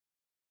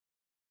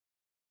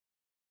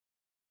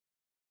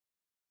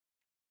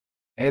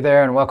Hey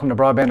there, and welcome to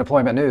Broadband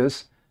Deployment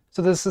News.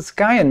 So there's this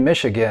guy in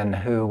Michigan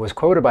who was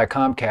quoted by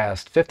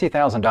Comcast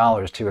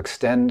 $50,000 to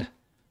extend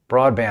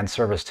broadband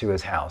service to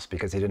his house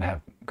because he didn't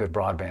have good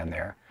broadband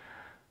there.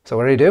 So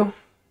what did he do?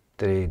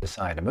 Did he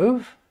decide to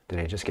move? Did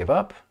he just give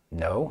up?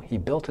 No, he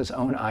built his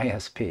own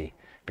ISP.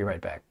 Be right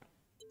back.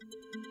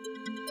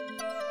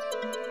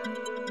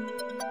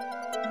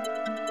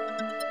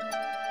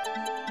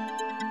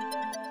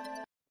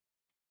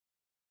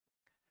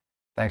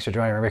 Thanks for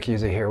joining me. Rick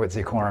Husey here with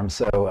Z-Quorum.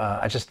 So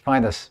I just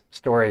find this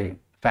story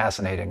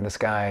fascinating. This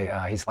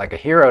guy, he's like a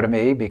hero to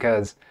me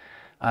because,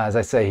 as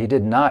I say, he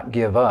did not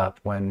give up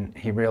when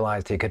he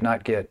realized he could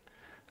not get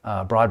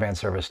broadband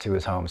service to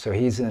his home. So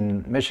he's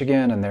in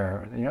Michigan, and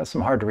there are some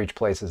hard to reach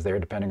places there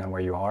depending on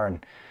where you are.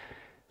 And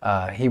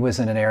he was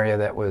in an area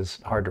that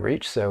was hard to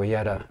reach, so he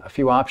had a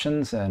few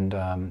options. And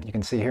you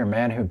can see here,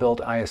 man who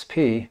built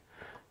ISP,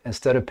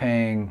 instead of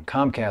paying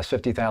Comcast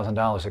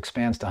 $50,000,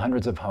 expands to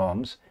hundreds of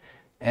homes.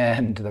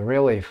 And the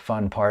really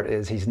fun part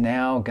is he's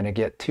now going to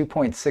get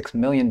 $2.6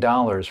 million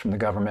from the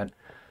government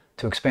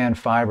to expand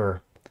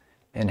fiber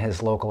in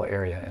his local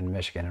area in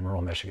Michigan, in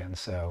rural Michigan.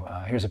 So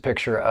here's a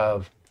picture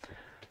of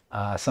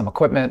some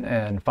equipment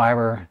and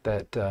fiber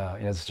that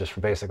is just for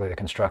basically the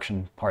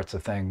construction parts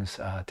of things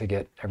to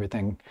get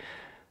everything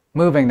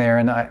moving there.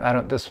 And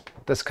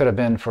this could have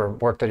been for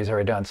work that he's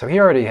already done. So he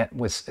already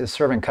is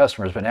serving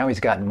customers, but now he's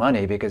gotten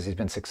money because he's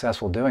been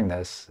successful doing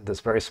this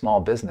very small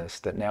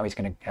business that now he's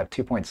going to have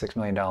 $2.6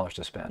 million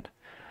to spend.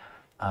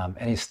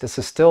 And he's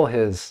still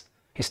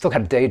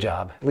got a day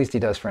job, at least he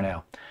does for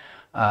now.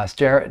 It's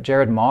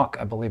Jared Mauch,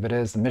 I believe it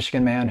is, the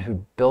Michigan man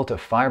who built a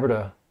fiber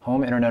to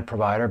home internet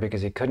provider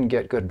because he couldn't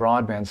get good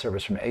broadband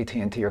service from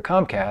AT&T or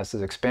Comcast,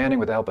 is expanding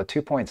with the help of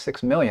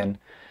 $2.6 million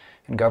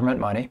in government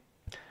money.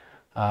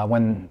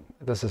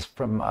 This is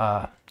from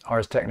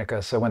Ars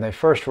Technica. So when they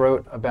first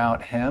wrote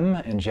about him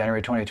in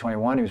January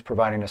 2021, he was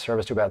providing a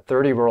service to about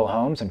 30 rural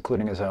homes,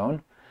 including his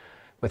own,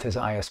 with his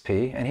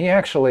ISP. And he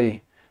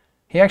actually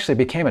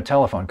became a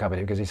telephone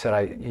company because he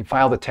said he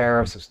filed the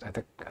tariffs. I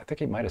think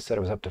he might have said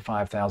it was up to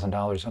 $5,000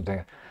 or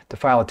something to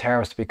file the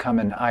tariffs to become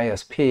an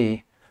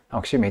ISP. Oh,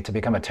 excuse me, to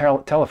become a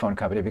telephone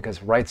company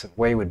because rights of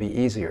way would be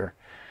easier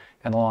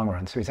in the long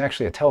run. So he's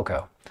actually a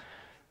telco.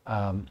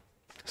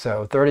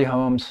 So 30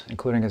 homes,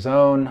 including his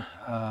own.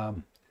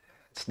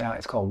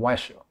 It's called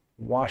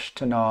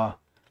Washtenaw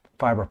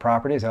Fiber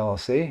Properties,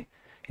 LLC.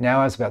 He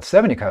now has about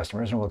 70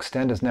 customers and will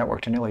extend his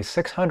network to nearly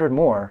 600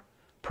 more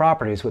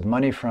properties with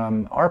money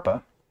from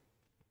ARPA,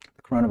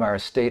 the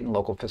Coronavirus State and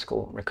Local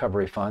Fiscal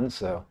Recovery Funds.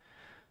 So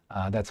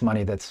that's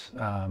money that's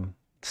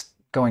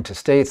going to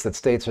states that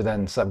states are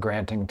then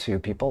subgranting to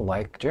people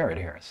like Jared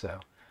here.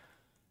 So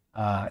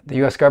the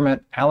U.S.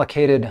 government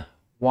allocated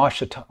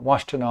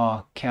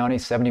Washtenaw County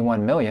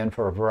 $71 million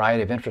for a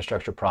variety of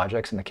infrastructure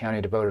projects, and the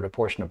county devoted a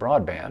portion to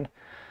broadband.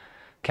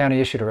 County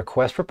issued a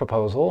request for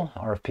proposal,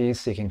 RFPs,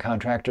 seeking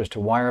contractors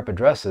to wire up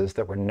addresses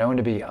that were known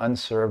to be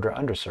unserved or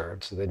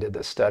underserved. So they did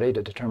this study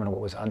to determine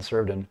what was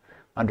unserved and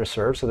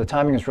underserved. So the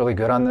timing is really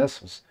good on this.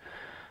 It was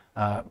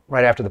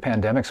right after the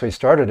pandemic. So he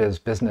started his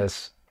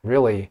business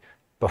really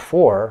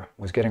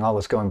was getting all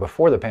this going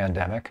before the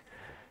pandemic.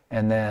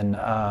 And then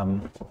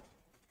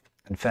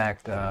in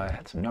fact, I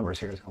had some numbers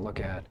here I was going to look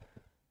at.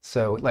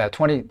 So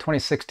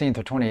 2016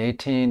 through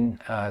 2018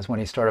 is when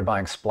he started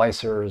buying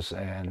splicers,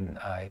 and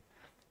I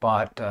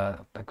bought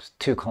like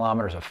 2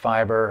 kilometers of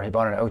fiber. He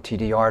bought an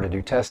OTDR to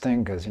do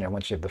testing because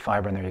once you have the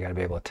fiber in there, you got to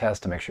be able to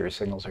test to make sure your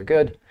signals are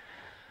good.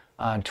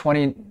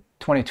 2019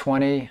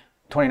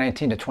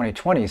 to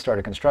 2020, he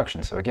started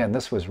construction. So again,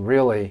 this was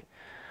really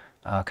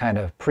kind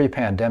of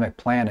pre-pandemic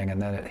planning,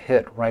 and then it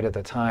hit right at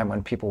the time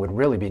when people would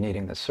really be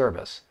needing this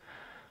service.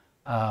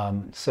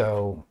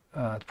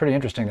 It's pretty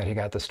interesting that he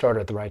got this started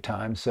at the right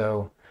time.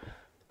 So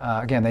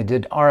again, they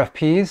did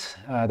RFPs.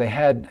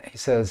 He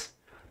says,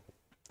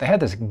 they had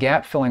this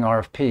gap-filling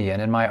RFP,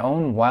 and in my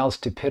own wild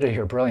stupidity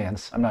or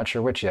brilliance, I'm not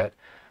sure which yet,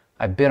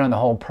 I bid on the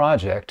whole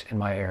project in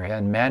my area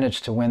and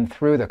managed to win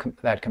through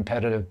that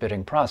competitive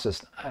bidding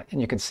process.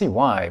 And you can see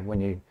why when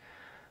you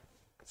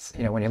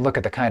look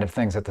at the kind of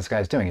things that this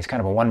guy's doing. He's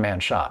kind of a one-man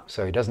shop,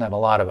 so he doesn't have a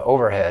lot of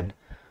overhead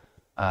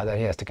that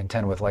he has to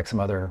contend with like some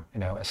other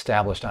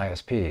established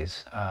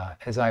ISPs.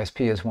 His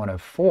ISP is one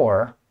of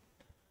 4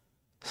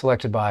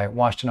 selected by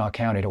Washtenaw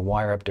County to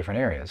wire up different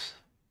areas.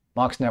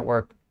 Mauch's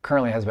network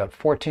currently has about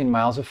 14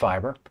 miles of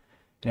fiber,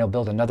 and he'll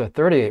build another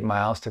 38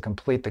 miles to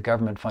complete the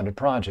government-funded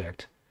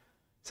project.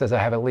 It says, I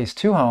have at least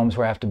 2 homes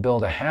where I have to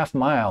build a half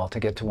mile to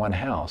get to one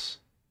house.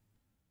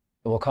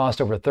 It will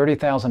cost over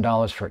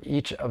 $30,000 for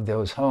each of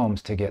those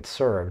homes to get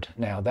served.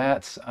 Now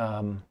that's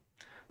some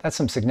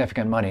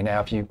significant money.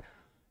 Now if you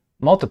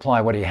multiply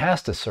what he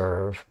has to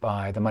serve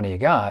by the money he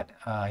got,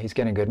 he's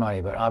getting good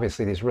money, but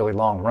obviously these really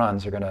long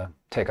runs are going to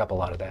take up a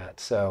lot of that.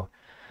 So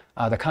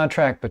the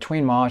contract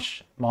between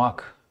Mauch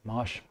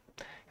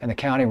and the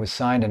county was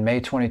signed in May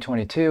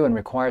 2022 and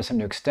requires him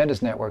to extend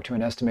his network to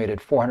an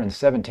estimated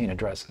 417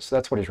 addresses. So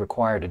that's what he's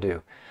required to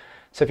do.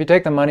 So if you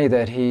take the money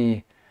that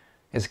he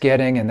is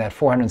getting, and that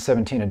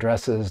 417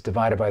 addresses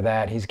divided by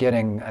that, he's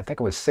getting, I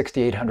think it was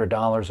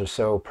 $6,800 or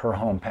so per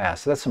home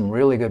pass. So that's some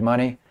really good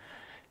money.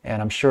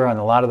 And I'm sure on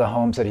a lot of the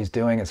homes that he's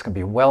doing, it's going to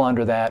be well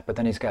under that. But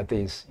then he's got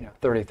these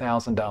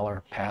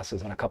 $30,000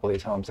 passes on a couple of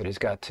these homes that he's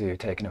got to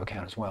take into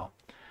account as well.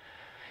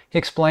 He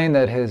explained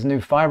that his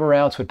new fiber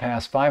routes would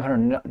pass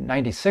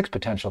 596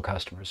 potential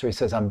customers. So he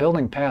says, I'm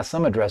building past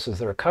some addresses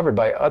that are covered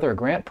by other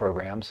grant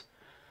programs,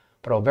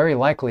 but I'll very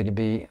likely to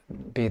be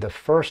the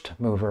first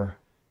mover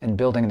in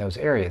building in those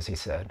areas, he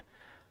said.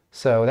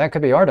 So that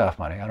could be RDOF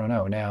money. I don't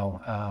know.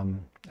 Now,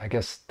 I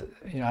guess,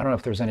 I don't know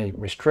if there's any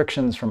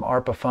restrictions from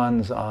ARPA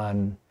funds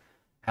on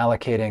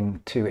allocating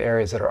to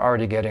areas that are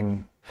already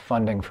getting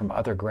funding from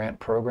other grant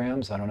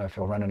programs. I don't know if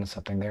he'll run into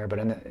something there, but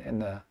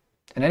in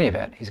any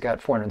event, he's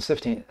got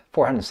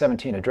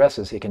 417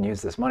 addresses he can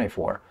use this money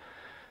for.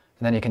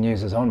 And then he can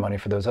use his own money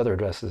for those other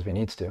addresses if he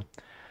needs to.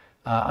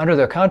 Under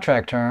the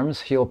contract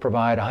terms, he'll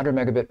provide 100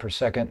 megabit per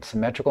second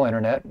symmetrical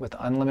internet with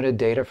unlimited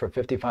data for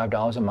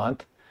 $55 a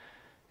month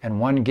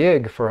and 1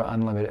 gig for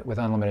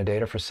unlimited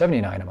data for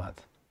 $79 a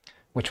month,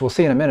 which we'll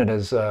see in a minute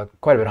is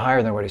quite a bit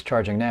higher than what he's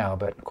charging now.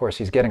 But of course,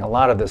 he's getting a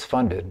lot of this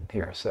funded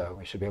here, so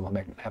we should be able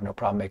to have no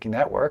problem making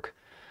that work.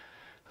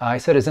 He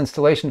said his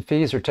installation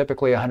fees are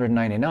typically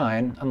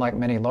 $199. Unlike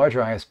many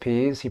larger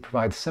ISPs, he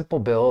provides simple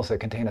bills that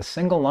contain a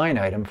single line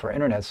item for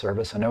internet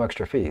service and no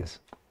extra fees.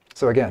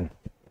 So again,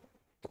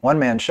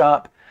 one-man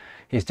shop.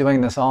 He's doing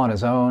this all on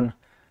his own.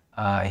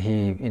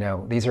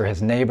 These are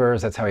his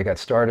neighbors. That's how he got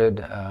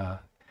started.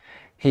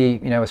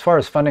 As far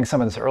as funding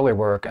some of this early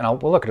work, and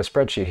we'll look at a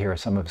spreadsheet here of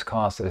some of his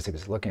costs as he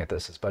was looking at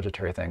this as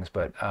budgetary things,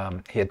 but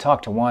he had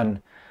talked to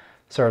one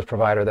service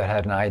provider that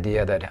had an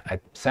idea that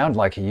it sounded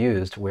like he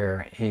used,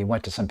 where he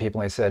went to some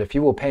people and he said, if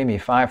you will pay me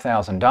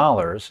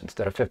 $5,000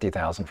 instead of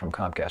 $50,000 from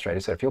Comcast, right?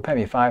 He said, if you'll pay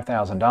me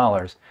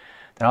 $5,000,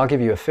 then I'll give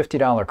you a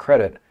 $50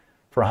 credit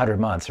for 100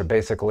 months, or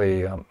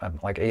basically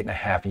like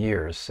 8.5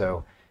 years.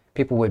 So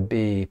people would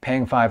be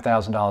paying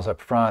 $5,000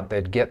 up front.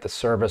 They'd get the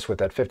service with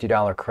that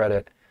 $50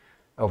 credit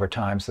over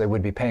time. So they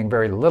would be paying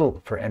very little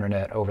for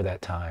internet over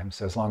that time.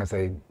 So as long as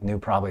they knew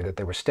probably that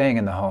they were staying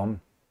in the home,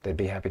 they'd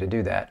be happy to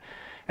do that.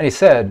 And he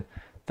said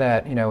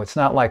that, it's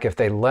not like if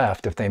they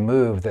left, if they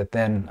moved, that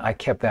then I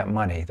kept that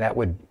money. That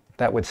would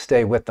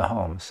stay with the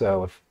home.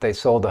 So if they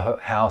sold the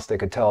house, they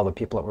could tell the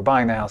people that were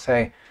buying the house,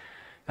 hey,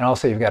 and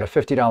also you've got a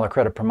 $50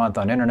 credit per month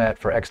on internet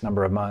for X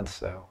number of months.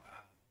 So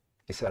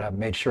he said, I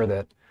made sure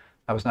that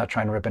I was not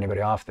trying to rip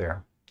anybody off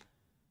there.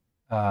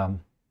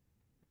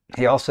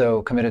 He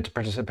also committed to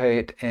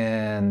participate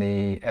in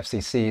the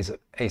FCC's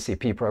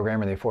ACP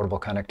program, or the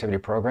Affordable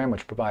Connectivity Program,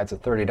 which provides a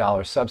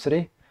 $30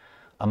 subsidy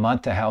a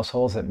month to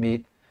households that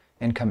meet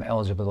income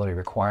eligibility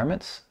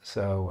requirements.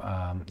 So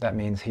that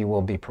means he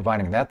will be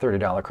providing that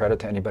 $30 credit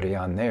to anybody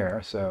on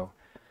there. So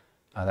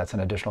that's an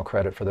additional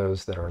credit for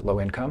those that are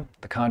low income.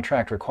 The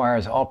contract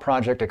requires all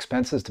project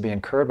expenses to be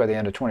incurred by the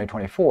end of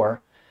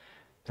 2024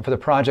 and for the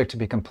project to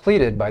be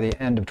completed by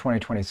the end of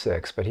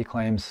 2026. But he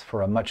claims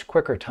for a much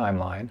quicker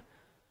timeline,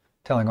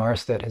 telling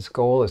ARS that his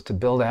goal is to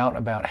build out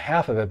about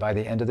half of it by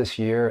the end of this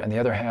year and the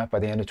other half by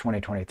the end of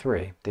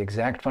 2023. The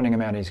exact funding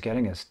amount he's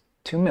getting is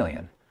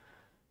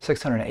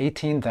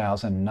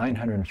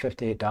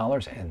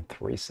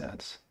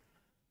 $2,618,958.03.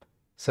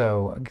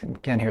 So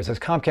again, here it says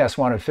Comcast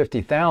wanted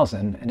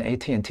 $50,000 and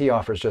AT&T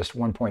offers just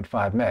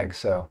 1.5 meg.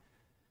 So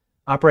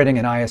operating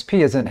an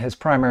ISP isn't his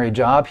primary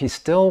job. He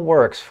still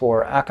works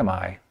for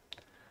Akamai.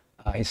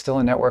 He's still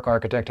a network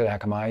architect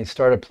at Akamai. He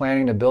started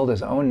planning to build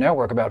his own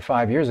network about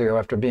 5 years ago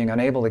after being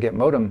unable to get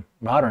modern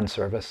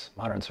service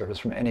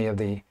from any of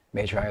the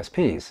major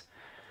ISPs.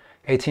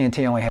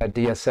 AT&T only had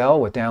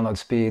DSL with download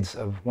speeds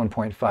of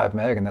 1.5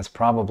 meg, and that's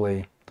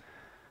probably,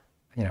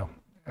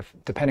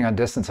 depending on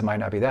distance, it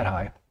might not be that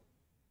high.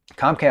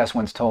 Comcast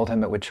once told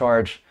him it would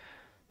charge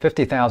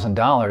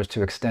 $50,000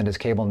 to extend his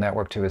cable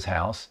network to his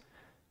house.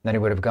 Then he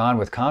would have gone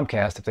with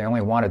Comcast if they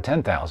only wanted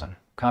 $10,000.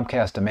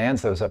 Comcast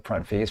demands those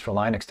upfront fees for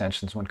line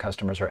extensions when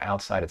customers are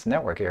outside its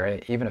network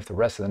area, even if the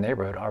rest of the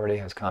neighborhood already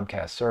has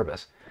Comcast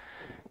service.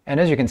 And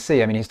as you can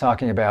see, he's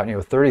talking about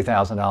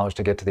 $30,000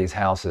 to get to these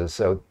houses.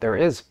 So there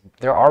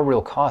are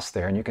real costs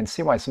there, and you can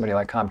see why somebody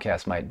like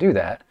Comcast might do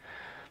that.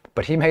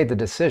 But he made the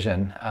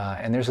decision,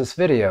 and there's this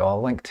video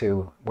I'll link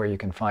to where you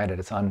can find it.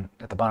 It's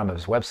at the bottom of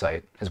his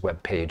website, his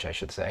web page, I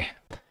should say.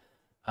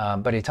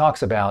 But he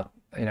talks about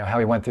how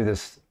he went through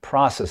this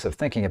process of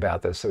thinking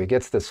about this. So he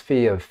gets this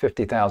fee of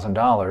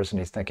 $50,000, and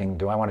he's thinking,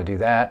 do I want to do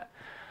that?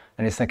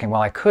 And he's thinking,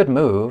 well, I could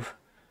move,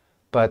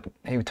 but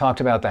he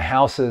talked about the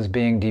houses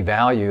being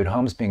devalued,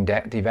 homes being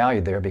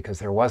devalued there because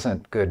there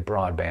wasn't good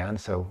broadband.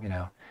 So,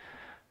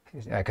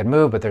 I could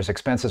move, but there's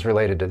expenses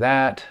related to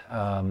that.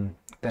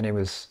 Then he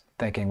was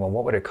thinking, well,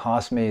 what would it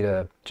cost me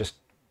to just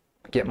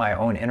get my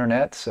own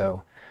internet?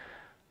 So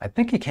I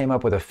think he came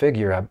up with a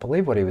figure. I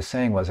believe what he was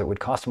saying was it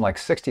would cost him like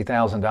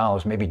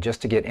 $60,000 maybe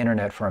just to get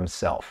internet for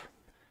himself,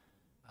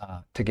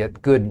 to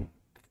get good,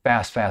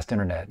 fast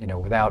internet,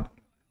 without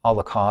all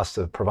the costs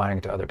of providing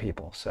it to other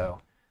people.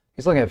 So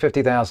he's looking at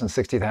 $50,000,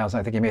 $60,000.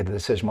 I think he made the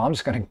decision, well, I'm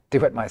just going to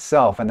do it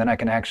myself, and then I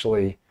can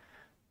actually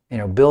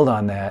build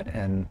on that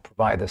and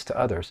provide this to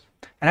others.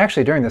 And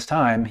actually during this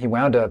time, he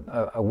wound up,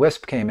 a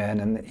WISP came in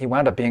and he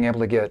wound up being able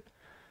to get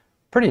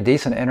pretty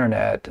decent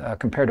internet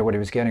compared to what he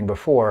was getting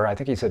before. I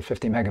think he said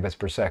 50 megabits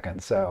per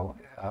second, so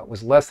it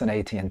was less than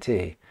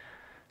AT&T.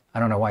 I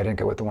don't know why I didn't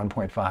go with the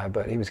 1.5,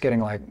 but he was getting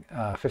like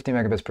 50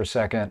 megabits per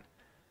second.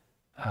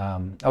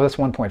 Oh, that's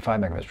 1.5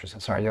 megabits per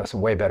second. Sorry, that's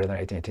way better than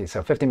AT&T.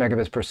 So 50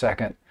 megabits per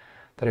second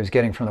that he was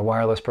getting from the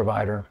wireless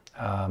provider.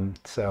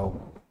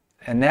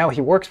 And now he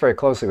works very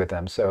closely with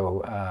them.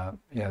 So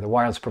the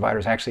wireless provider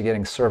is actually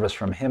getting service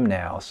from him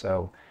now.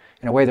 So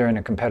in a way, they're in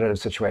a competitive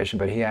situation,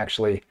 but he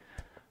actually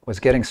was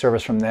getting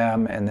service from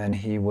them, and then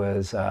he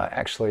was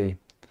actually,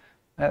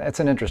 it's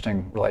an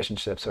interesting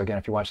relationship. So again,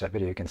 if you watch that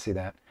video, you can see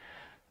that.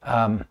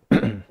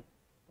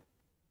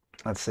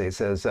 Let's see, it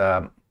says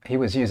he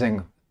was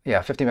using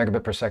 50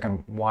 megabit per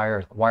second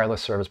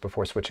wireless service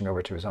before switching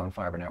over to his own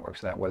fiber network.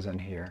 So that was in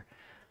here.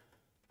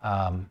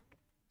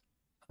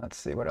 Let's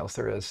see what else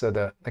there is. So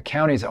the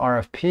county's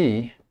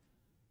RFP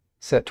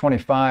set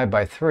 25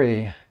 by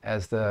 3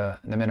 as the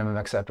minimum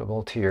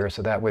acceptable tier.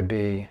 So that would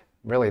be,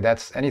 really,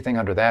 that's anything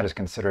under that is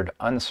considered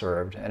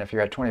unserved. And if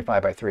you're at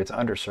 25 by 3, it's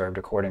underserved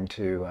according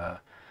to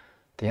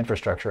the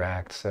Infrastructure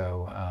Act.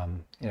 So,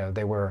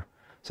 they were,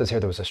 it says here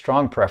there was a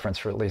strong preference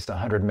for at least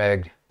 100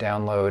 meg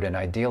download and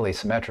ideally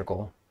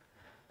symmetrical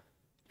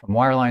from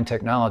wireline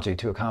technology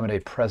to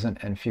accommodate present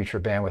and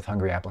future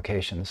bandwidth-hungry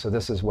applications. So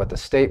this is what the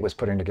state was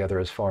putting together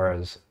as far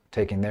as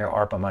taking their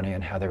ARPA money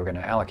and how they were going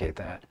to allocate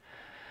that.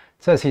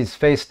 It says he's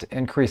faced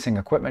increasing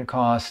equipment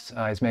costs.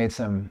 He's made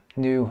some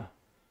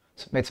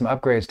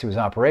upgrades to his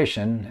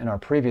operation. In our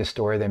previous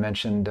story, they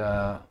mentioned,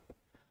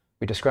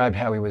 we described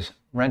how he was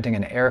renting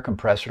an air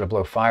compressor to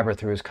blow fiber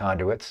through his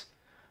conduits.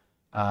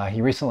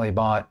 He recently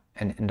bought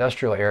an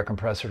industrial air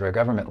compressor to a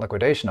government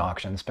liquidation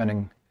auction,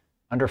 spending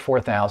under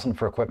 $4,000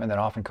 for equipment that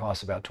often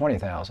costs about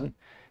 $20,000.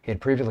 He had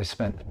previously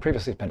spent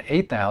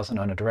 $8,000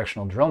 on a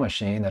directional drill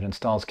machine that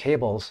installs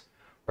cables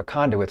or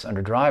conduits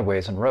under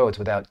driveways and roads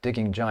without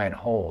digging giant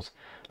holes.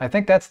 I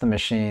think that's the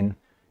machine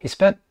he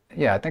spent.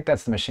 Yeah, I think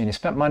that's the machine. He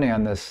spent money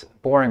on this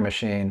boring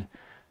machine,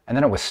 and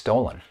then it was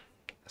stolen.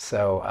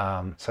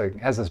 So, so he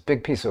has this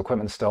big piece of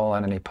equipment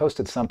stolen, and he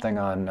posted something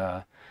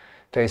on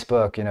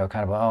Facebook, kind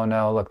of, oh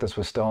no, look, this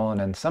was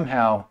stolen, and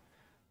somehow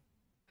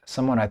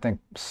someone, I think,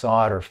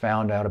 saw it or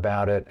found out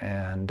about it,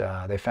 and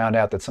they found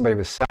out that somebody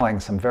was selling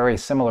some very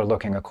similar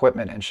looking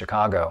equipment in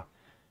Chicago,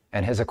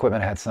 and his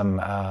equipment had some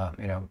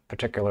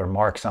particular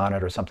marks on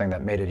it or something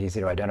that made it easy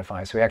to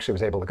identify. So he actually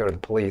was able to go to the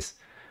police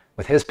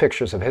with his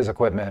pictures of his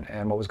equipment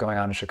and what was going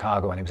on in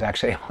Chicago, and he was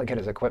actually able to get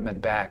his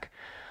equipment back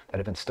that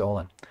had been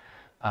stolen.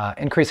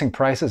 Increasing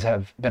prices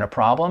have been a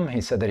problem.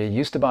 He said that he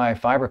used to buy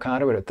fiber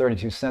conduit at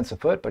 32 cents a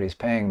foot, but he's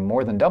paying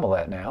more than double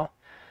that now.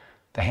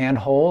 The hand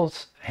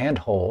holes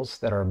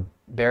that are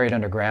buried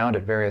underground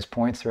at various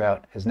points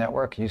throughout his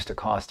network used to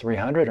cost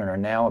 $300 and are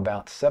now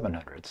about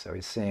 $700. So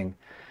he's seeing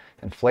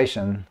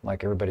inflation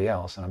like everybody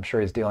else, and I'm sure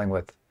he's dealing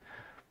with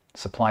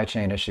supply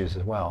chain issues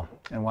as well.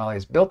 And while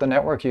he's built the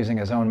network using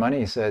his own money,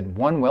 he said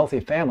one wealthy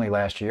family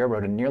last year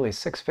wrote a nearly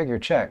six-figure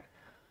check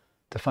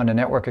to fund a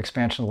network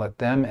expansion to let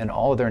them and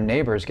all of their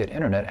neighbors get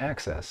internet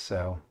access.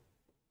 So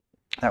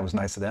that was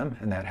nice of them,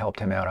 and that helped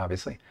him out,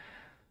 obviously.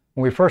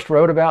 When we first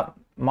wrote about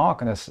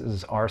Mauch, and this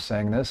is our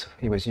saying this,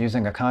 he was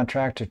using a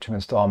contractor to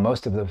install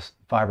most of the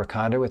fiber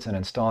conduits and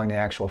installing the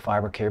actual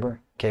fiber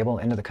cable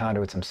into the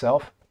conduits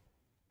himself.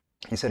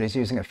 He said he's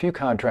using a few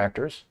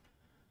contractors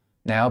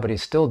now, but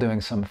he's still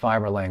doing some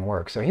fiber laying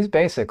work. So he's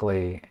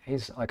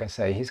like I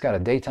say, he's got a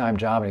daytime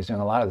job and he's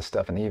doing a lot of this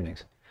stuff in the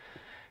evenings.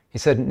 He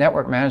said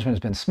network management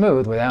has been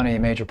smooth without any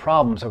major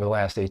problems over the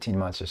last 18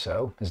 months or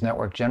so. His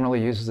network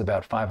generally uses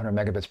about 500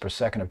 megabits per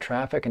second of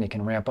traffic, and he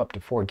can ramp up to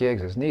 4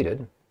 gigs as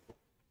needed.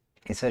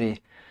 He said he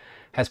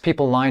has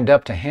people lined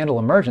up to handle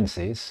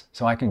emergencies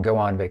so I can go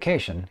on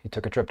vacation. He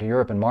took a trip to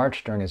Europe in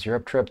March. During his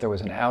Europe trip, there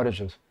was an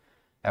outage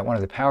at one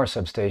of the power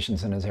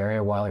substations in his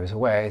area while he was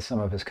away. Some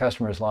of his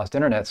customers lost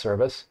internet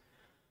service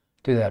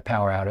due to that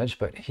power outage,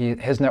 but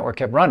his network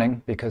kept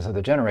running because of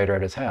the generator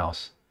at his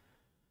house.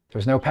 There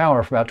was no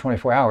power for about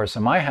 24 hours, so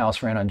my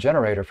house ran on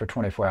generator for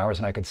 24 hours,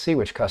 and I could see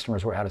which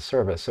customers were out of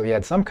service. So he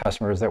had some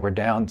customers that were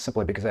down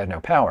simply because they had no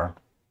power,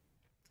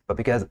 but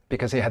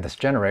because he had this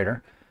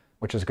generator,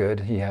 which is good,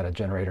 he had a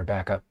generator,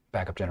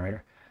 backup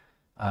generator,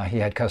 he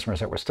had customers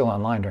that were still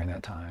online during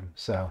that time.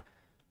 So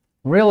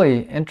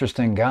really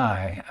interesting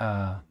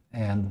guy,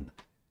 and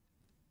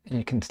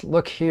you can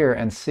look here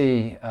and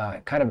see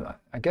kind of,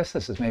 I guess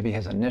this is maybe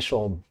his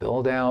initial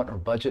build out or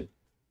budget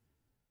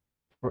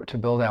to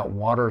build out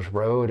Waters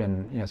Road,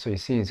 and so you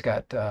see he's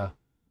got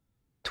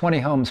 20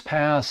 homes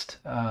passed.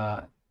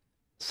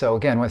 So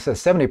again, when it says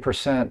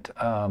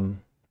 70%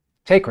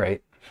 take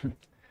rate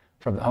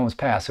from the homes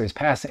passed, so he's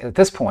passing, at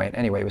this point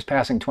anyway, he was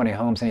passing 20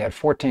 homes and he had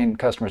 14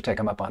 customers take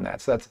him up on that.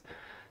 So that's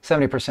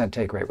 70%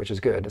 take rate, which is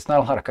good. It's not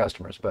a lot of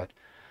customers, but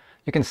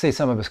you can see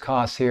some of his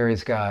costs here.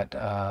 He's got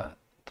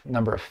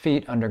number of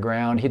feet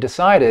underground. He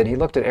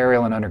looked at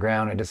aerial and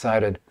underground and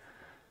decided,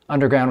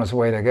 underground was the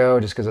way to go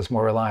just because it's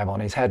more reliable.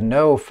 And he's had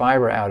no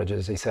fiber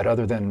outages, he said,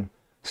 other than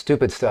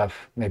stupid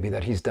stuff maybe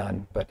that he's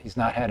done, but he's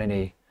not had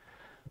any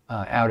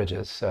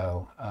outages.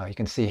 So you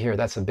can see here,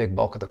 that's a big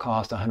bulk of the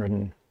cost,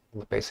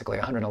 basically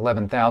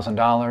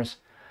 $111,000.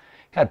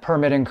 Had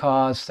permitting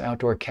costs,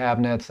 outdoor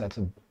cabinets, that's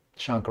a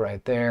chunk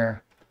right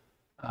there.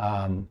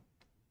 You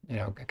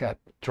know, got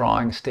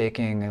drawing,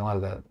 staking, and a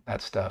lot of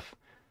that stuff.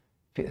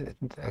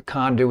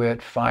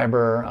 Conduit,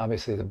 fiber,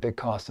 obviously the big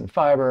cost in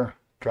fiber.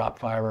 Drop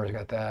fiber,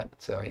 got that.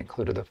 So he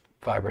included the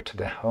fiber to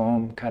the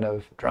home kind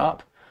of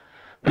drop,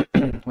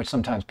 which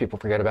sometimes people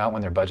forget about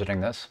when they're budgeting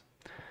this.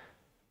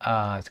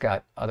 It's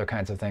got other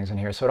kinds of things in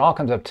here. So it all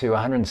comes up to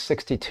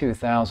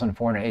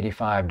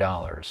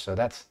 $162,485. So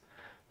that's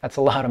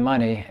a lot of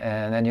money.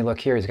 And then you look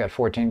here, he's got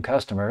 14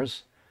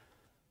 customers.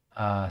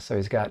 So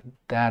he's got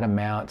that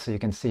amount. So you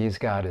can see he's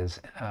got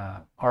his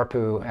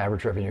ARPU,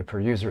 average revenue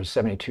per user, is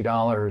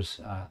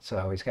 $72.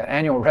 So he's got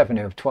annual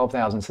revenue of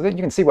 $12,000. So that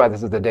you can see why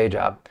this is the day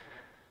job,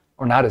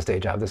 or not his day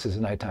job. This is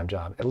a nighttime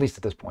job, at least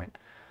at this point.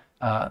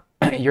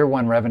 Year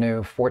one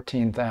revenue,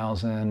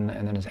 $14,000,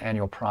 and then his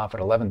annual profit,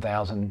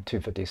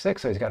 $11,256.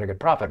 So he's got a good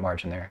profit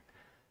margin there.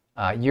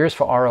 Years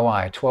for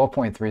ROI,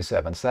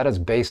 12.37. So that is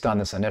based on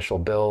this initial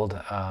build.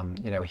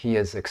 You know,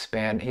 he's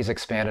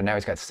expanded now.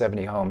 He's got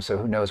 70 homes. So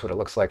who knows what it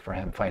looks like for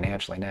him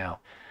financially now.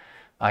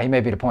 He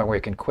may be at a point where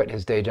he can quit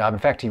his day job. In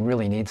fact, he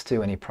really needs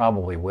to, and he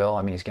probably will.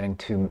 I mean, he's getting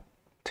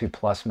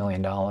 $2+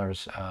 million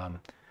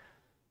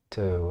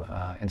to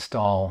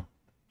install,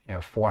 you know,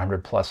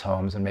 400+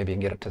 homes, and maybe he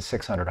can get up to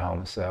 600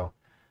 homes. So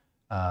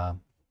I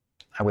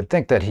would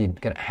think that he's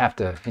gonna have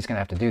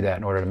to do that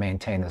in order to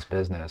maintain this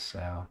business.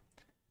 So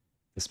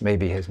this may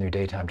be his new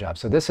daytime job.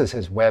 So this is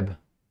his web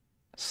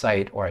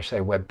site, or I should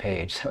say web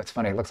page. So it's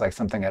funny, it looks like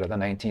something out of the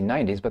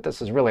 1990s, but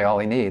this is really all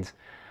he needs.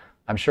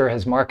 I'm sure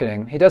his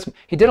marketing, he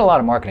did a lot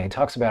of marketing. He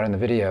talks about in the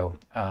video,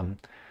 you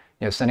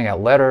know, sending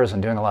out letters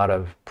and doing a lot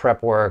of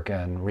prep work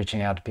and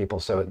reaching out to people.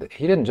 So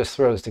he didn't just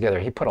throw this together.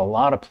 He put a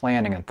lot of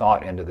planning and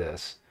thought into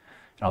this.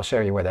 And I'll show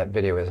you where that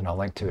video is, and I'll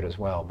link to it as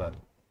well. But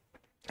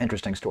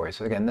interesting story.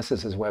 So again, this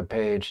is his web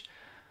page.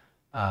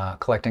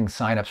 Collecting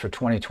signups for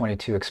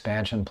 2022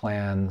 expansion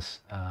plans.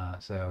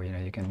 So, you know,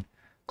 you can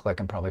click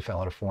and probably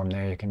fill out a form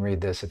there. You can read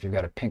this if you've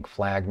got a pink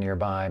flag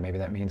nearby. Maybe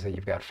that means that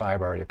you've got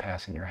fiber already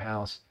passing your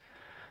house.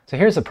 So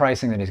here's the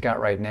pricing that he's got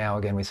right now.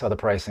 Again, we saw the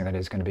pricing that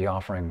he's going to be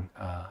offering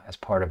as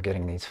part of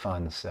getting these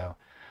funds. So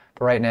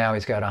for right now,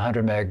 he's got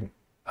 100,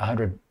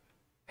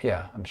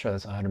 yeah, I'm sure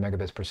that's 100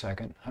 megabits per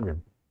second,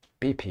 100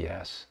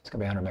 BPS. It's going to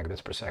be 100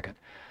 megabits per second.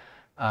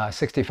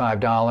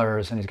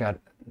 $65, and he's got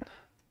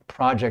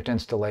project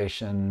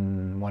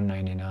installation,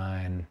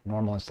 $199,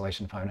 normal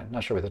installation, $599.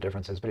 Not sure what the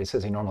difference is, but he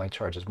says he normally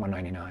charges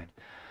 $199.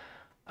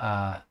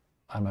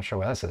 I'm not sure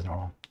why that says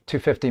normal.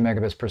 250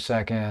 megabits per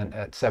second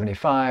at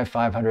 75,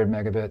 500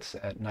 megabits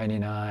at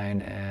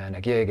 99, and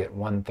a gig at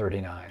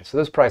 139. So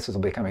those prices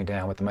will be coming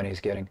down with the money he's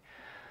getting,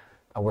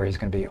 where he's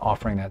going to be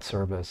offering that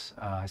service.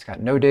 He's got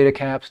no data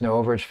caps, no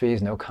overage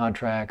fees, no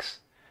contracts.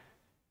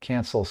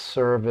 Cancel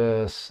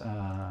service.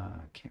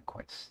 Can't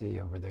quite see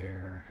over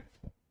there.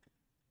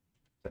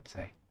 Let's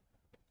say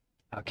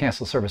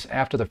cancel service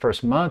after the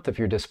first month if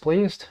you're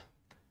displeased.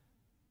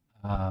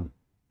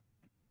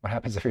 What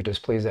happens if you're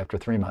displeased after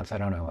 3 months? I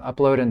don't know.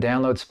 Upload and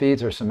download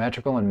speeds are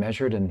symmetrical and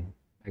measured in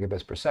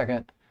megabits per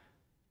second.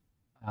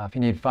 If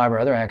you need fiber or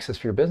other access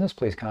for your business,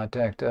 please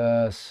contact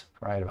us.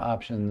 Variety of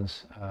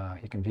options.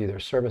 You can view their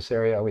service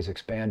area, always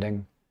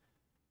expanding.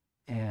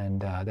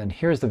 And then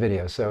here's the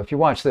video. So if you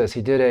watch this,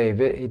 he's been going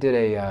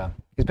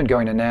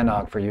to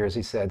Nanog for years,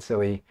 he said.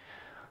 So he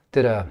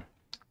did a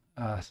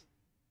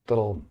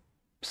little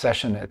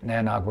session at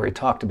Nanog where he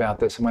talked about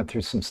this and went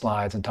through some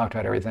slides and talked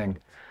about everything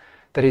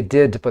that he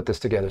did to put this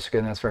together. So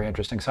again, that's very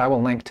interesting. So I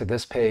will link to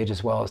this page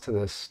as well as to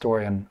this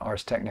story on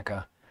Ars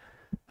Technica.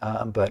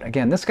 But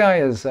again, this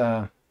guy is,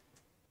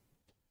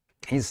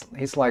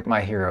 he's like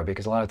my hero,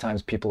 because a lot of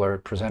times people are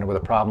presented with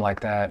a problem like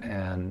that,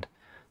 and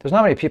there's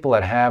not many people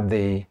that have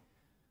the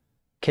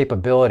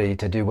capability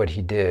to do what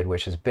he did,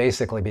 which is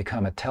basically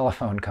become a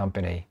telephone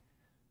company,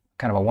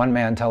 kind of a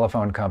one-man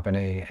telephone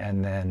company,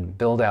 and then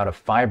build out a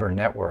fiber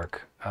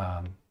network.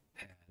 And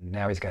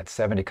now he's got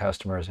 70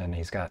 customers, and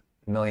he's got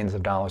millions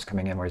of dollars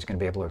coming in where he's going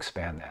to be able to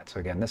expand that. So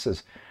again, this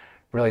is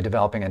really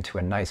developing into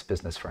a nice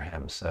business for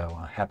him. So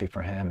happy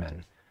for him,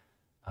 and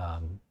I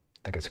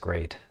think it's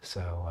great.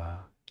 So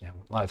you know,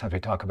 a lot of times we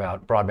talk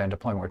about broadband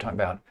deployment, we're talking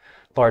about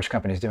large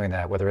companies doing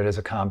that, whether it is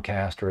a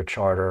Comcast or a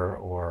Charter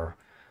or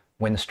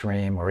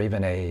Windstream, or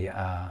even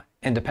a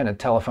independent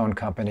telephone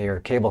company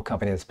or cable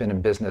company that's been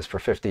in business for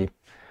 50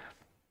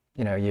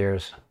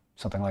 years,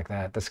 something like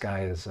that. This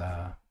guy's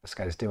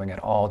doing it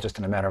all just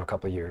in a matter of a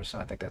couple of years. So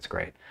I think that's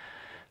great.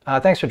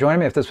 Thanks for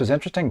joining me. If this was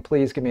interesting,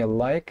 please give me a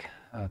like,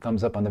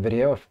 thumbs up on the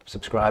video,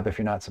 subscribe if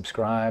you're not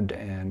subscribed,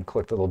 and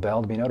click the little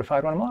bell to be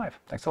notified when I'm live.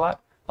 Thanks a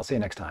lot. I'll see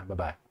you next time.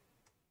 Bye-bye.